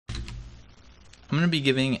I'm going to be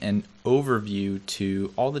giving an overview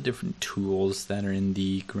to all the different tools that are in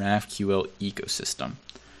the GraphQL ecosystem.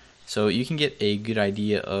 So you can get a good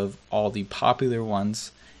idea of all the popular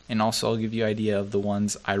ones, and also I'll give you an idea of the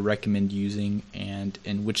ones I recommend using and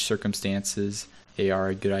in which circumstances they are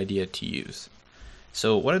a good idea to use.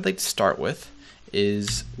 So what I'd like to start with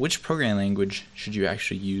is which programming language should you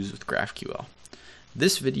actually use with GraphQL.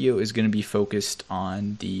 This video is going to be focused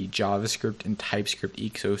on the JavaScript and TypeScript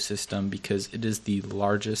ecosystem because it is the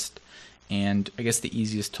largest and I guess the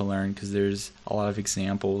easiest to learn because there's a lot of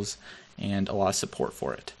examples and a lot of support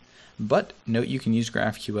for it. But note you can use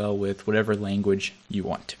GraphQL with whatever language you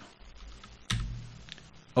want to.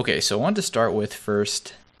 Okay, so I want to start with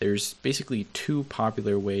first, there's basically two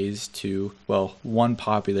popular ways to, well, one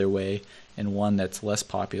popular way and one that's less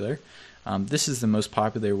popular. This is the most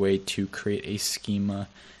popular way to create a schema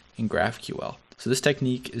in GraphQL. So this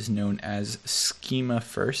technique is known as Schema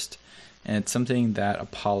First, and it's something that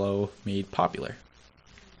Apollo made popular.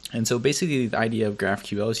 And so basically the idea of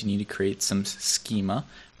GraphQL is you need to create some schema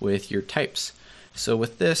with your types. So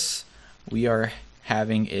with this, we are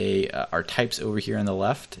having our types over here on the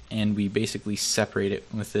left, and we basically separate it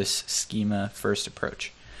with this Schema First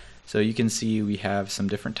approach. So you can see we have some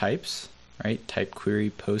different types, right? Type, query,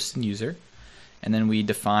 post, and user. And then we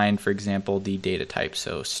define, for example, the data type,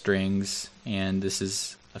 so strings, and this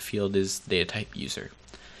is a field is data type user.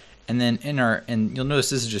 And then and you'll notice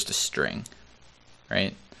this is just a string,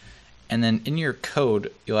 right? And then in your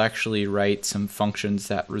code, you'll actually write some functions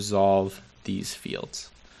that resolve these fields.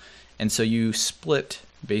 And so you split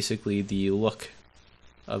basically the look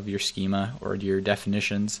of your schema or your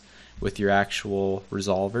definitions with your actual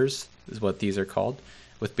resolvers, is what these are called,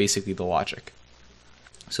 with basically the logic.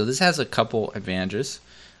 So this has a couple advantages.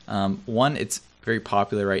 One, it's very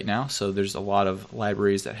popular right now, so there's a lot of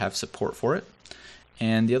libraries that have support for it.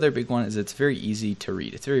 And the other big one is it's very easy to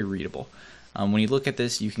read. It's very readable. When you look at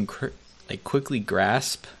this, you can quickly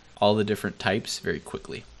grasp all the different types very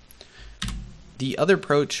quickly. The other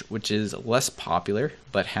approach, which is less popular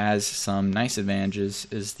but has some nice advantages,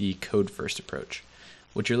 is the code first approach.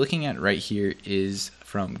 What you're looking at right here is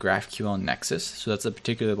from GraphQL Nexus. So that's a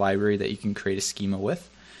particular library that you can create a schema with.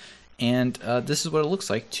 And this is what it looks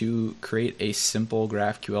like to create a simple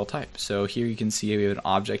GraphQL type. So here you can see we have an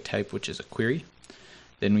object type, which is a query.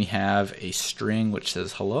 Then we have a string, which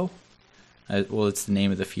says hello. Well, it's the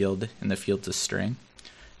name of the field, and the field's a string.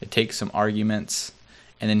 It takes some arguments.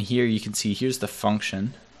 And then here you can see here's the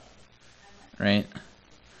function, right,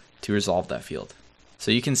 to resolve that field.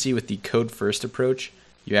 So you can see with the code first approach,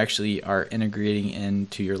 you actually are integrating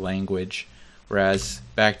into your language, whereas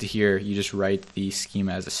back to here, you just write the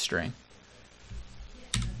schema as a string.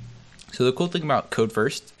 So the cool thing about code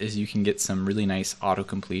first is you can get some really nice auto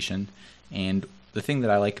completion, and the thing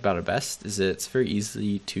that I like about it best is that it's very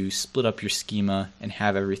easy to split up your schema and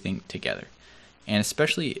have everything together. And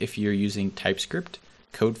especially if you're using TypeScript,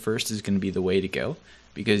 code first is going to be the way to go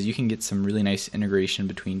because you can get some really nice integration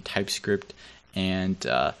between TypeScript and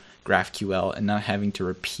GraphQL and not having to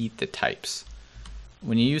repeat the types.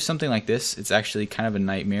 When you use something like this, it's actually kind of a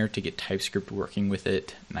nightmare to get TypeScript working with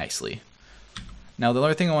it nicely. Now, the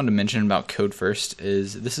other thing I wanted to mention about code first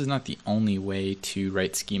is this is not the only way to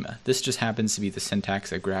write schema. This just happens to be the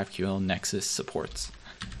syntax that GraphQL Nexus supports.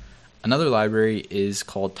 Another library is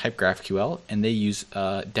called TypeGraphQL, and they use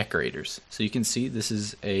decorators. So you can see this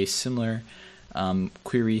is a similar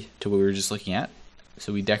query to what we were just looking at.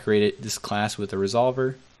 So we decorated this class with a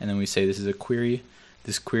resolver, and then we say this is a query.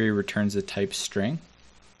 This query returns a type string,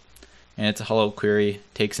 and it's a hello query,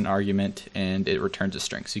 takes an argument, and it returns a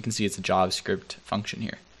string. So you can see it's a JavaScript function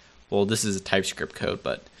here. Well, this is a TypeScript code,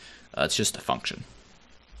 but it's just a function.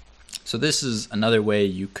 So this is another way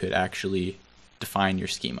you could actually define your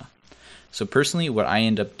schema. So personally, what I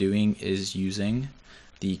end up doing is using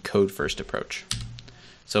the code first approach.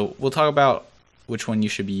 So we'll talk about which one you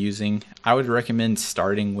should be using. I would recommend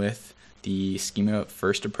starting with the schema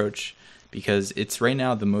first approach because it's right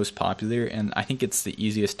now the most popular and I think it's the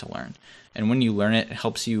easiest to learn. And when you learn it, it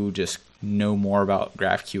helps you just know more about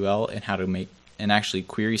GraphQL and how to make and actually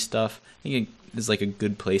query stuff. I think it is like a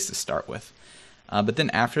good place to start with. But then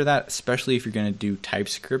after that, especially if you're going to do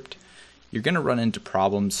TypeScript, you're going to run into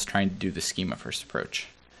problems trying to do the schema first approach.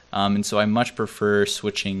 And so I much prefer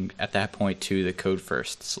switching at that point to the code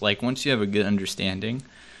first. So like once you have a good understanding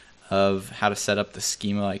of how to set up the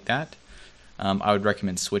schema like that, I would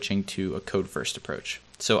recommend switching to a code first approach.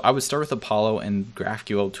 So I would start with Apollo and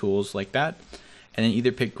GraphQL tools like that, and then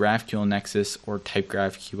either pick GraphQL Nexus or type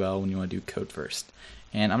GraphQL when you want to do code first.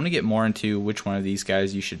 And I'm going to get more into which one of these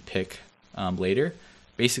guys you should pick later,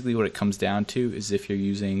 basically what it comes down to is if you're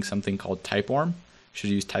using something called TypeOrm, you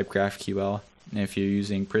should use Type GraphQL. And if you're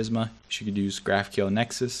using Prisma, you should use GraphQL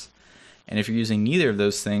Nexus. And if you're using neither of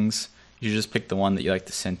those things, you should just pick the one that you like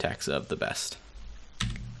the syntax of the best. All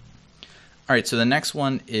right, so the next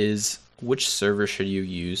one is which server should you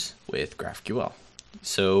use with GraphQL?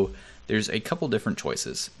 So there's a couple different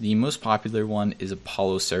choices. The most popular one is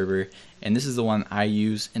Apollo server, and this is the one I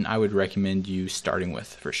use and I would recommend you starting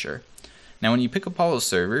with for sure. Now when you pick Apollo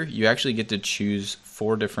server, you actually get to choose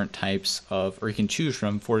four different types of, or you can choose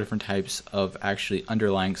from four different types of actually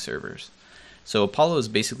underlying servers. So Apollo is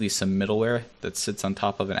basically some middleware that sits on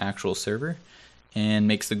top of an actual server and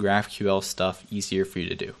makes the GraphQL stuff easier for you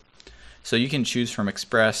to do. So you can choose from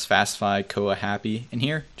Express, Fastify, Koa, Happy, and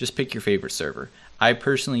here, just pick your favorite server. I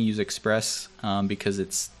personally use Express because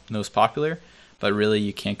it's most popular, but really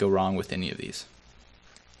you can't go wrong with any of these.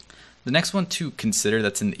 The next one to consider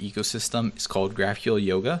that's in the ecosystem is called GraphQL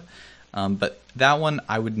Yoga, but that one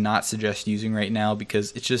I would not suggest using right now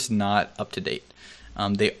because it's just not up to date.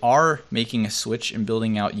 They are making a switch and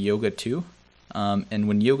building out Yoga 2, and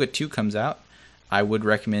when Yoga 2 comes out, I would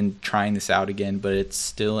recommend trying this out again, but it's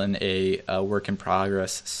still in a work in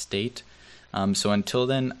progress state. So until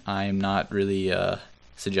then, I'm not really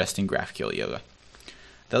suggesting GraphQL Yoga.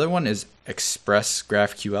 The other one is Express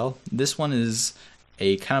GraphQL. This one is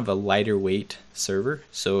a kind of a lighter weight server.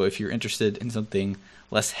 So if you're interested in something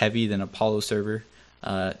less heavy than Apollo server,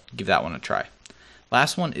 give that one a try.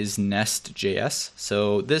 Last one is Nest.js.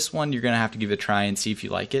 So this one you're gonna have to give it a try and see if you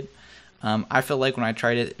like it. I felt like when I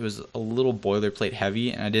tried it, it was a little boilerplate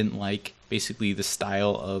heavy and I didn't like basically the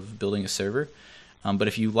style of building a server. But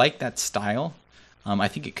if you like that style, I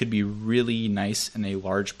think it could be really nice in a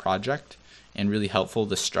large project and really helpful,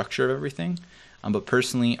 the structure of everything. But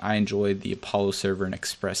personally, I enjoyed the Apollo server and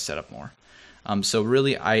Express setup more. So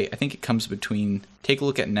really, I think it comes between, take a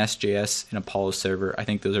look at Nest.js and Apollo server. I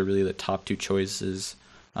think those are really the top two choices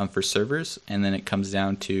for servers. And then it comes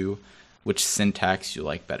down to which syntax you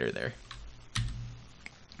like better there.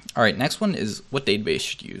 All right, next one is what database you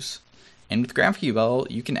should use. And with GraphQL,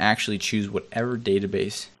 you can actually choose whatever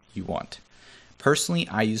database you want. Personally,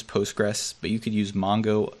 I use Postgres, but you could use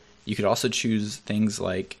Mongo. You could also choose things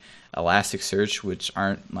like Elasticsearch, which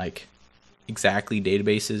aren't like exactly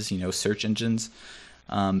databases, search engines.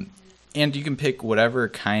 And you can pick whatever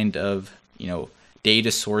kind of,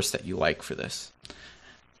 data source that you like for this.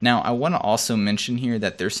 Now, I want to also mention here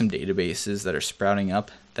that there's some databases that are sprouting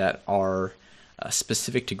up that are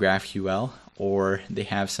specific to GraphQL, or they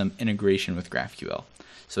have some integration with GraphQL.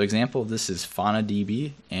 So example of this is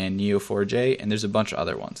FaunaDB and Neo4j, and there's a bunch of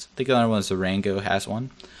other ones. I think another one is Rango has one.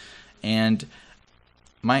 And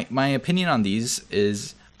my opinion on these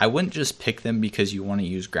is I wouldn't just pick them because you want to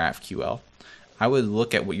use GraphQL. I would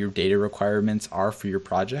look at what your data requirements are for your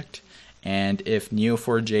project, and if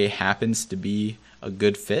Neo4j happens to be a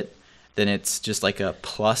good fit, then it's just like a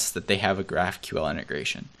plus that they have a GraphQL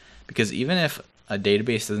integration. Because even if a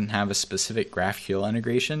database doesn't have a specific GraphQL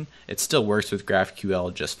integration, it still works with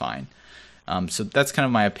GraphQL just fine. So that's kind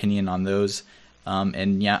of my opinion on those.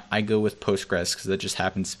 And yeah, I go with Postgres because that just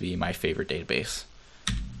happens to be my favorite database.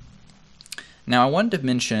 Now I wanted to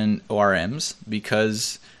mention ORMs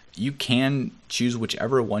because you can choose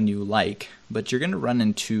whichever one you like, but you're going to run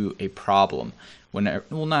into a problem.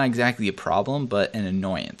 Well, not exactly a problem, but an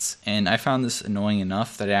annoyance. And I found this annoying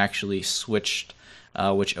enough that I actually switched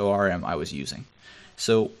which ORM I was using.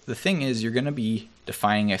 So the thing is, you're going to be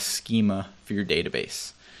defining a schema for your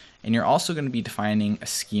database. And you're also going to be defining a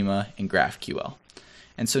schema in GraphQL.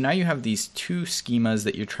 And so now you have these two schemas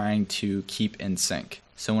that you're trying to keep in sync.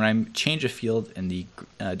 So when I change a field in the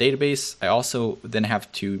database, I also then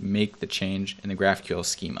have to make the change in the GraphQL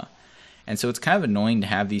schema. And so it's kind of annoying to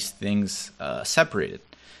have these things separated.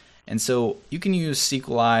 And so you can use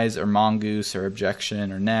Sequelize or Mongoose or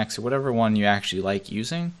Objection or Next or whatever one you actually like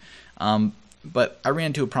using. But I ran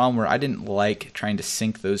into a problem where I didn't like trying to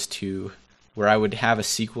sync those two, where I would have a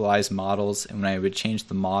Sequelize models, and when I would change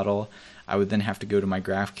the model, I would then have to go to my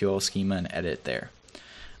GraphQL schema and edit there.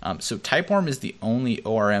 So TypeOrm is the only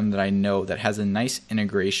ORM that I know that has a nice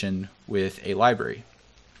integration with a library.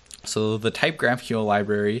 So the Type GraphQL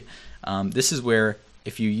library, this is where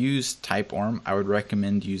if you use TypeOrm, I would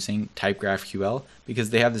recommend using Type GraphQL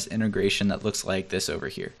because they have this integration that looks like this over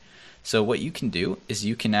here. So what you can do is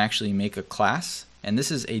you can actually make a class, and this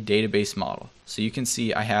is a database model. So you can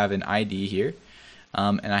see I have an ID here,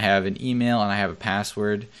 and I have an email, and I have a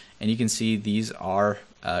password, and you can see these are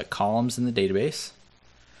columns in the database.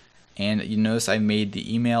 And you notice I made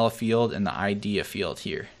the email a field and the ID a field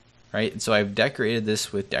here, right? And so I've decorated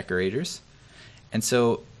this with decorators. And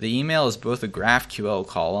so the email is both a GraphQL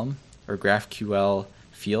column or GraphQL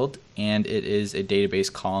field, and it is a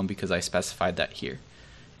database column because I specified that here.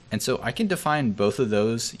 And so I can define both of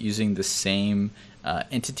those using the same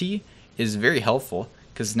entity. Is very helpful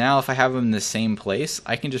because now if I have them in the same place,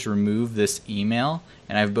 I can just remove this email,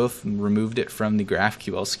 and I've both removed it from the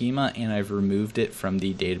GraphQL schema and I've removed it from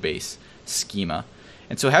the database schema.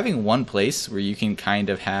 And so having one place where you can kind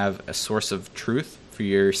of have a source of truth for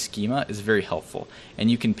your schema is very helpful,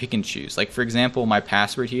 and you can pick and choose. Like for example, my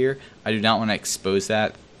password here, I do not want to expose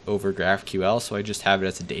that over GraphQL, so I just have it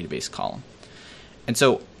as a database column. And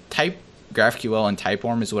so type GraphQL and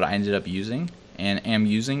TypeOrm is what I ended up using and am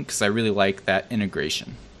using because I really like that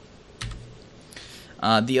integration.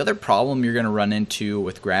 The other problem you're going to run into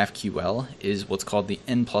with GraphQL is what's called the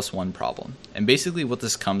N+1 problem. And basically what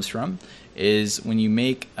this comes from is when you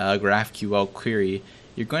make a GraphQL query,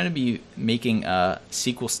 you're going to be making a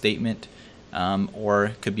SQL statement or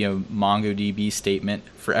it could be a MongoDB statement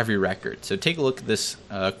for every record. So take a look at this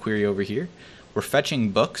query over here. We're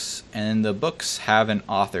fetching books, and the books have an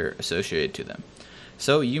author associated to them.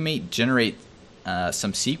 So you may generate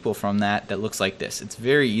some SQL from that looks like this. It's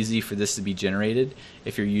very easy for this to be generated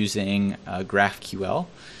if you're using GraphQL.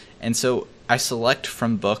 And so I select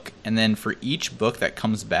from book, and then for each book that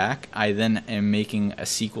comes back, I then am making a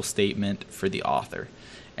SQL statement for the author.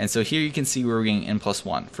 And so here you can see we're getting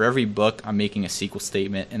N+1. For every book, I'm making a SQL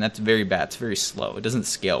statement, and that's very bad. It's very slow. It doesn't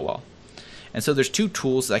scale well. And so there's two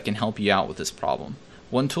tools that can help you out with this problem.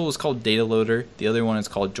 One tool is called Data Loader. The other one is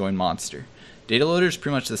called Join Monster. Data Loader is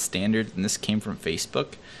pretty much the standard, and this came from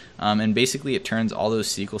Facebook. And basically it turns all those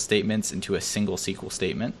SQL statements into a single SQL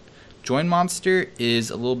statement. Join Monster is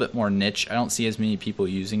a little bit more niche. I don't see as many people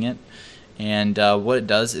using it. And what it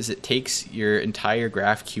does is it takes your entire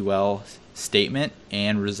GraphQL statement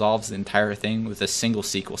and resolves the entire thing with a single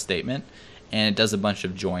SQL statement, and it does a bunch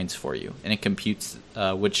of joins for you. And it computes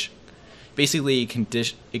which basically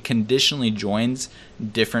it conditionally joins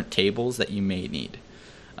different tables that you may need.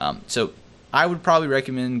 So I would probably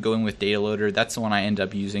recommend going with Data Loader. That's the one I end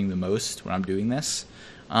up using the most when I'm doing this.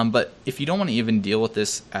 But if you don't want to even deal with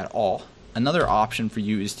this at all, another option for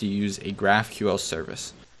you is to use a GraphQL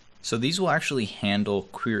service. So these will actually handle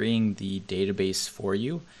querying the database for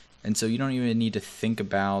you. And so you don't even need to think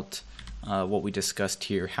about what we discussed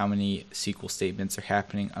here, how many SQL statements are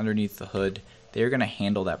happening underneath the hood. They're going to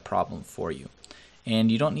handle that problem for you. And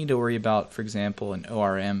you don't need to worry about, for example, an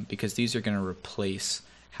ORM, because these are going to replace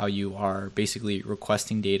how you are basically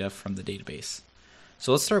requesting data from the database.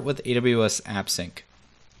 So let's start with AWS AppSync.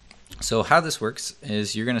 So how this works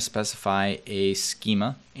is you're going to specify a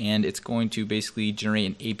schema, and it's going to basically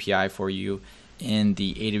generate an API for you in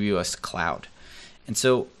the AWS cloud. And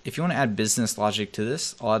so if you want to add business logic to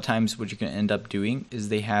this, a lot of times what you're going to end up doing is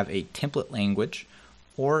they have a template language,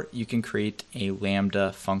 or you can create a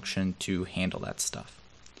Lambda function to handle that stuff.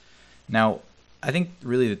 Now, I think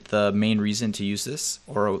really the main reason to use this,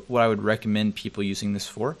 or what I would recommend people using this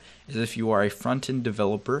for, is if you are a front-end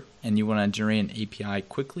developer and you want to generate an API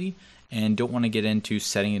quickly and don't want to get into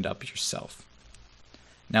setting it up yourself.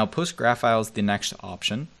 Now, PostGraphQL is the next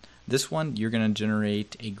option. This one, you're going to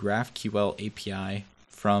generate a GraphQL API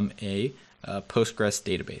from a Postgres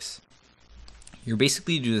database. You're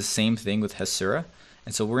basically do the same thing with Hasura,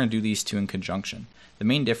 and so we're going to do these two in conjunction. The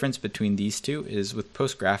main difference between these two is with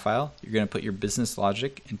PostGraphQL, you're going to put your business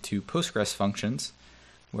logic into Postgres functions,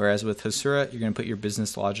 whereas with Hasura, you're going to put your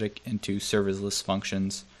business logic into serverless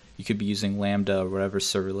functions. You could be using Lambda or whatever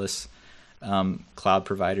serverless cloud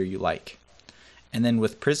provider you like. And then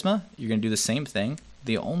with Prisma, you're going to do the same thing.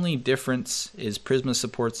 The only difference is Prisma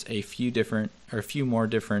supports a few more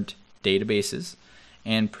different databases,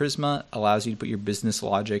 and Prisma allows you to put your business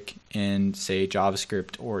logic in, say,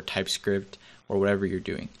 JavaScript or TypeScript or whatever you're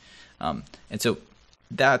doing. And so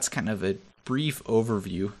that's kind of a brief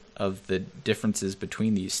overview of the differences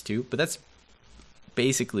between these two, but that's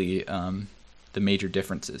basically the major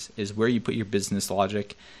differences is where you put your business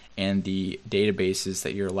logic and the databases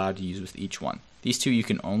that you're allowed to use with each one. These two you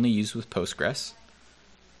can only use with Postgres.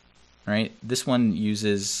 Right? This one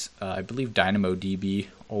uses, I believe, DynamoDB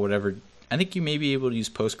or whatever. I think you may be able to use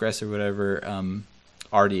Postgres or whatever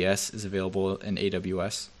RDS is available in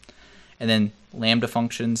AWS. And then Lambda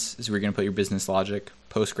functions is where you're going to put your business logic.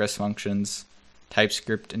 Postgres functions,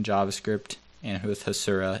 TypeScript and JavaScript, and with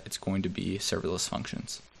Hasura, it's going to be serverless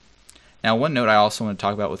functions. Now, one note I also want to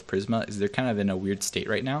talk about with Prisma is they're kind of in a weird state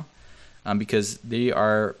right now because they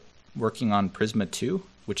are working on Prisma 2,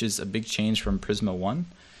 which is a big change from Prisma 1.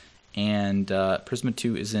 And Prisma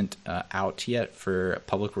 2 isn't out yet for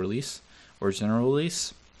public release or general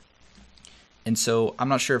release. And so I'm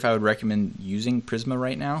not sure if I would recommend using Prisma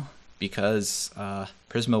right now, because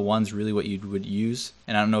Prisma 1 is really what you would use,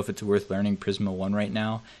 and I don't know if it's worth learning Prisma 1 right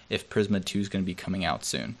now if Prisma 2 is going to be coming out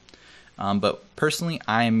soon. But personally,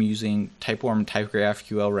 I am using Typeworm Type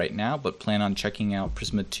GraphQL right now, but plan on checking out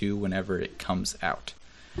Prisma 2 whenever it comes out.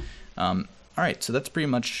 Alright, so that's pretty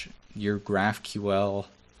much your GraphQL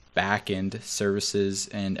backend services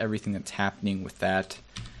and everything that's happening with that.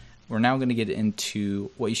 We're now going to get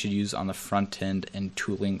into what you should use on the front end and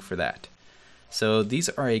tooling for that. So these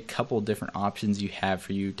are a couple different options you have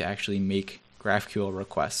for you to actually make GraphQL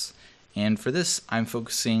requests. And for this, I'm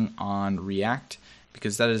focusing on React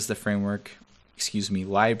because that is the framework,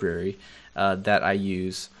 library that I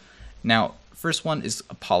use. Now, first one is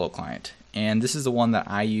Apollo client. And this is the one that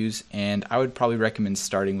I use, and I would probably recommend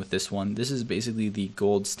starting with this one. This is basically the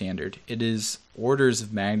gold standard. It is orders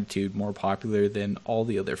of magnitude more popular than all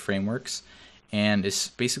the other frameworks, and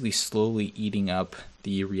is basically slowly eating up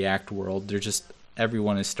the React world.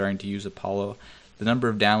 Everyone is starting to use Apollo. The number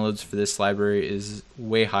of downloads for this library is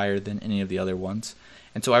way higher than any of the other ones.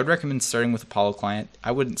 And so I would recommend starting with Apollo client.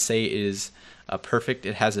 I wouldn't say it is perfect.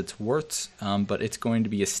 It has its warts, but it's going to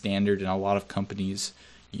be a standard, and a lot of companies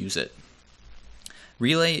use it.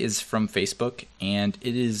 Relay is from Facebook, and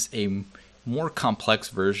it is a more complex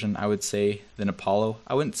version, I would say, than Apollo.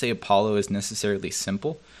 I wouldn't say Apollo is necessarily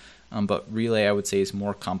simple, but Relay, I would say, is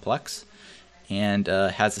more complex and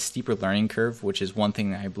has a steeper learning curve, which is one thing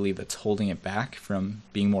that I believe that's holding it back from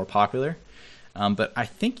being more popular. But I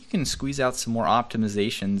think you can squeeze out some more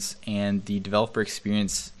optimizations, and the developer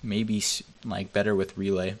experience may be better with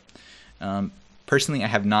Relay. Personally, I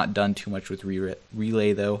have not done too much with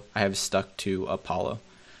Relay, though. I have stuck to Apollo.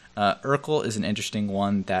 Urkel is an interesting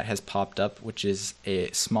one that has popped up, which is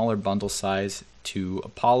a smaller bundle size to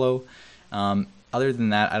Apollo. Other than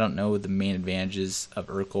that, I don't know the main advantages of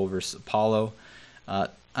Urkel versus Apollo.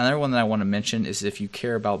 Another one that I want to mention is if you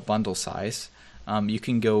care about bundle size, you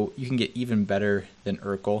can get even better than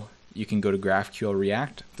Urkel. You can go to GraphQL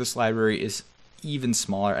React. This library is even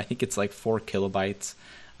smaller. I think it's like 4 kilobytes.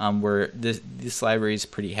 Where this library is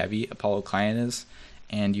pretty heavy, Apollo client is,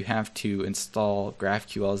 and you have to install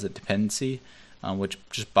GraphQL as a dependency, which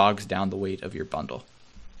just bogs down the weight of your bundle.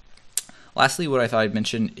 Lastly, what I thought I'd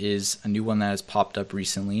mention is a new one that has popped up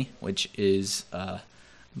recently, which is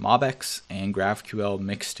MobX and GraphQL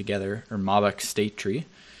mixed together, or MobX state tree.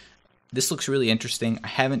 This looks really interesting. I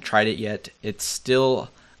haven't tried it yet. It's still,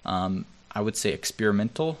 I would say,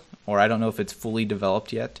 experimental, or I don't know if it's fully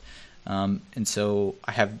developed yet. And so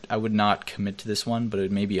I would not commit to this one, but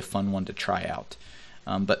it may be a fun one to try out.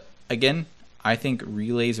 But again, I think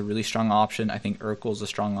Relay is a really strong option. I think Urkel is a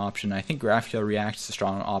strong option. I think GraphQL React is a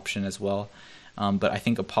strong option as well. But I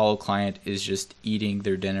think Apollo client is just eating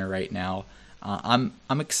their dinner right now. I'm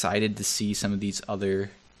excited to see some of these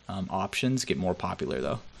other options get more popular,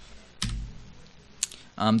 though.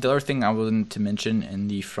 The other thing I wanted to mention in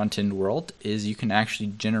the front-end world is you can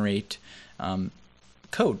actually generate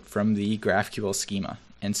code from the GraphQL schema.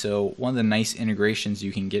 And so one of the nice integrations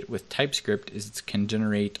you can get with TypeScript is it can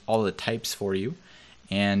generate all the types for you.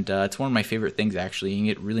 And it's one of my favorite things, actually. You can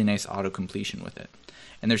get really nice auto-completion with it.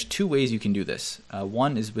 And there's two ways you can do this.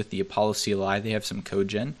 One is with the Apollo CLI. They have some code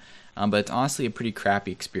gen, but it's honestly a pretty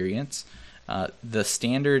crappy experience. The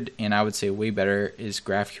standard, and I would say way better, is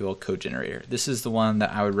GraphQL Code Generator. This is the one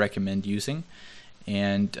that I would recommend using.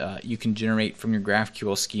 And you can generate from your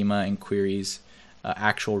GraphQL schema and queries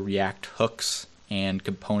actual React hooks and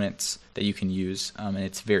components that you can use, and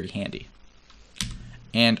it's very handy.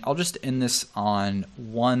 And I'll just end this on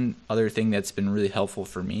one other thing that's been really helpful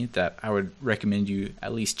for me that I would recommend you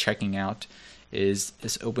at least checking out is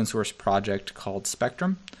this open source project called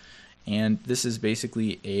Spectrum. And this is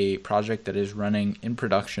basically a project that is running in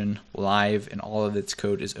production live, and all of its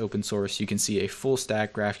code is open source. You can see a full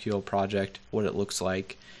stack GraphQL project, what it looks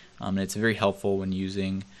like, and it's very helpful when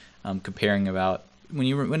using comparing about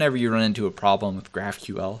whenever you run into a problem with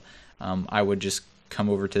GraphQL. I would just come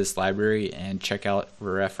over to this library and check out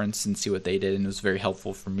for reference and see what they did, and it was very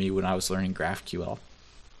helpful for me when I was learning GraphQL.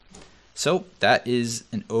 So that is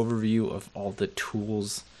an overview of all the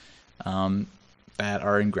tools that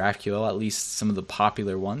are in GraphQL, at least some of the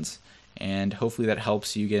popular ones, and hopefully that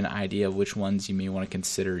helps you get an idea of which ones you may want to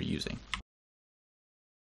consider using.